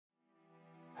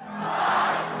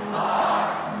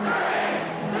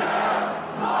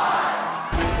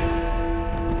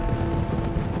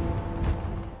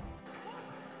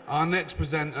next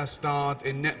presenter starred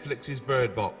in Netflix's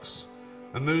Bird Box,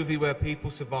 a movie where people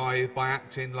survive by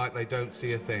acting like they don't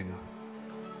see a thing.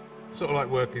 Sort of like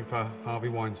working for Harvey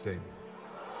Weinstein.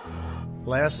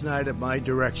 Last night, at my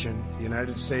direction, the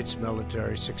United States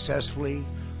military successfully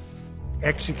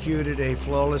executed a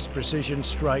flawless precision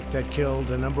strike that killed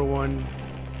the #1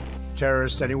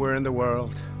 terrorist anywhere in the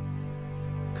world,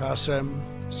 Qasem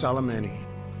Soleimani.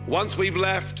 Once we've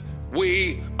left,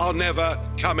 we are never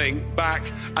coming back,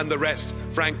 and the rest,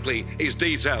 frankly, is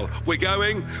detail. We're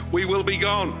going, we will be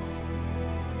gone.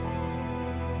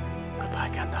 Goodbye,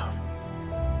 Gandalf.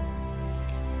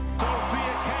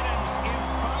 Sofia Kenin's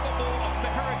improbable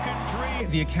American dream.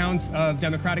 The accounts of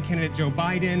Democratic candidate Joe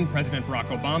Biden, President Barack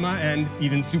Obama, and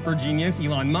even super genius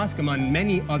Elon Musk, among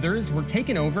many others, were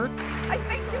taken over. I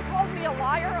think you called me a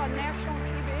liar on national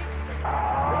TV.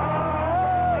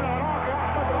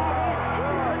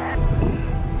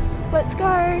 Let's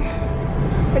go.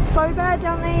 It's so bad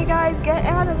down there, you guys. Get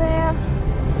out of there.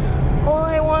 All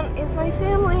I want is my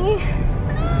family.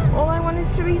 All I want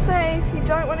is to be safe. You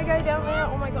don't want to go down there.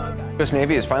 Oh my God, guys. The US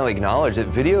Navy has finally acknowledged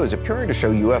that videos appearing to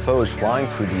show UFOs flying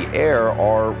through the air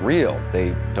are real.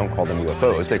 They don't call them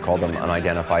UFOs, they call them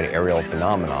unidentified aerial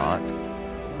phenomena.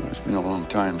 It's been a long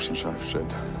time since I've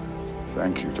said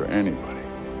thank you to anybody.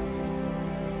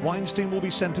 Weinstein will be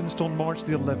sentenced on March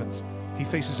the 11th. He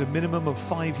faces a minimum of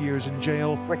 5 years in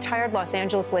jail. Retired Los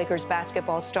Angeles Lakers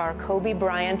basketball star Kobe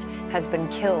Bryant has been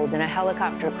killed in a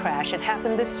helicopter crash. It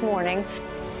happened this morning.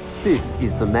 This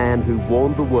is the man who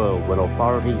warned the world when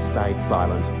authorities stayed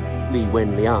silent. Li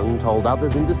Wenliang told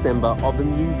others in December of a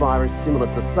new virus similar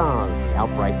to SARS, the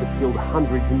outbreak that killed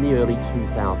hundreds in the early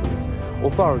 2000s.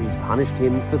 Authorities punished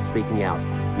him for speaking out.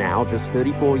 Now, just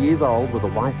 34 years old with a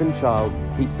wife and child,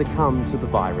 he's succumbed to the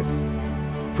virus.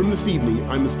 From this evening,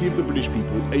 I must give the British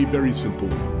people a very simple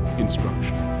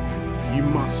instruction. You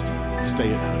must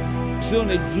stay at home.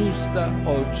 L'azione giusta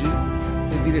oggi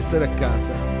è di restare a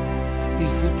casa. Il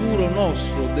futuro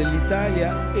nostro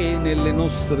dell'Italia è nelle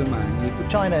nostre mani.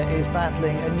 China is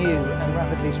battling a new and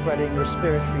rapidly spreading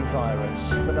respiratory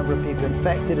virus. The number of people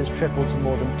infected has tripled to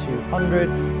more than 200,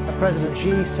 and President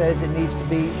Xi says it needs to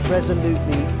be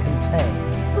resolutely contained.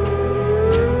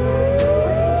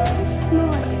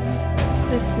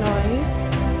 This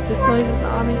noise is the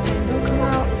army saying, don't come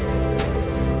out.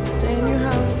 Stay in your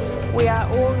house. We are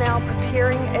all now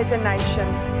preparing as a nation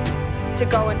to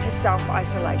go into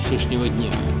self-isolation. Сегодняшнего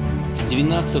дня, с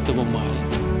 12 мая.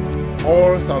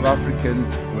 All South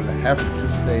Africans will have to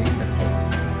stay at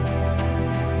home.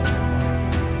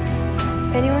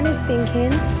 If anyone is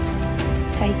thinking,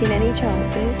 taking any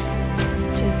chances,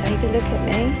 just take a look at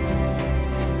me.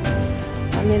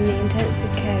 I'm in the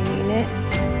intensive care unit.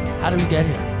 How did we get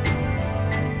here?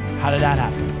 How did that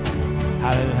happen?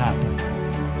 How did it happen?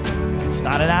 It's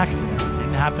not an accident. It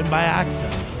didn't happen by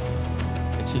accident.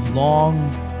 It's a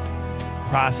long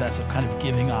process of kind of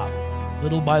giving up,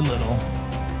 little by little,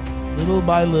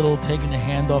 taking the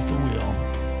hand off the wheel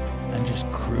and just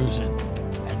cruising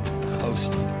and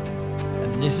coasting.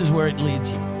 And this is where it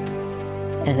leads you.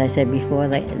 As I said before,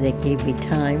 they gave me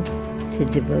time to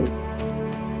devote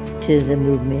to the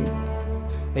movement.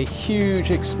 A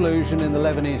huge explosion in the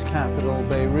Lebanese capital,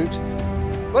 Beirut.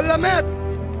 ولا مات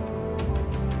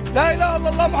لا إله إلا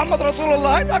الله محمد رسول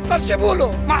الله هيدا أكثر شيء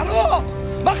بقوله محروق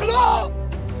مخلوق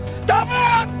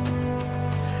تعبان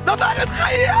نطقت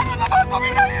خيي أنا نطقت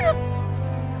بيدي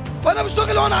وأنا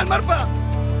بشتغل هون على المرفأ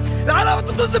العالم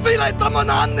بتتصل فيي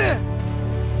ليطمنوا عني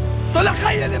طلع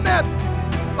خيي اللي مات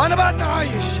وأنا بعدني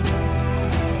عايش.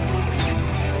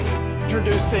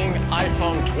 Introducing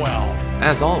iPhone 12.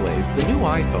 As always, the new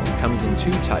iPhone comes in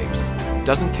two types,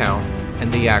 doesn't count,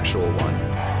 and the actual one.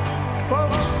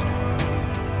 Folks,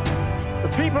 the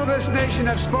people of this nation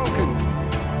have spoken.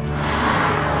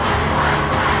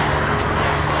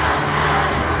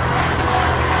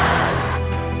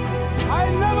 I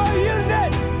never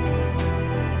yielded.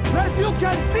 As you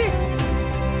can see,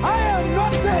 I am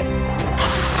not dead.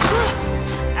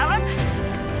 Ellen?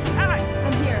 Ellen!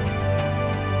 I'm here.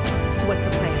 So what's the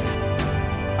plan?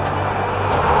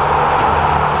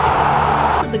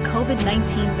 The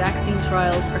COVID-19 vaccine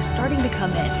trials are starting to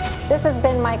come in. This has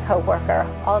been my coworker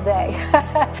all day.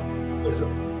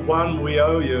 One we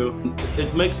owe you.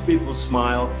 It makes people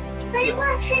smile.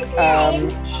 What's his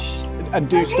name? And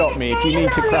do stop me if you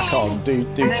need to crack on. Do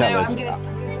tell us.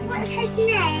 What's his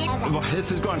name? This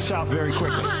has gone south very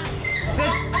quickly.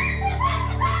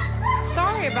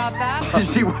 Sorry about that.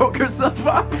 She woke herself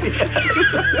up.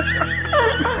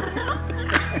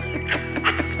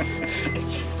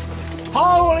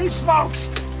 Holy smokes!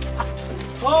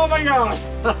 Oh my God!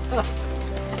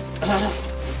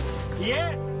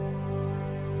 Yeah.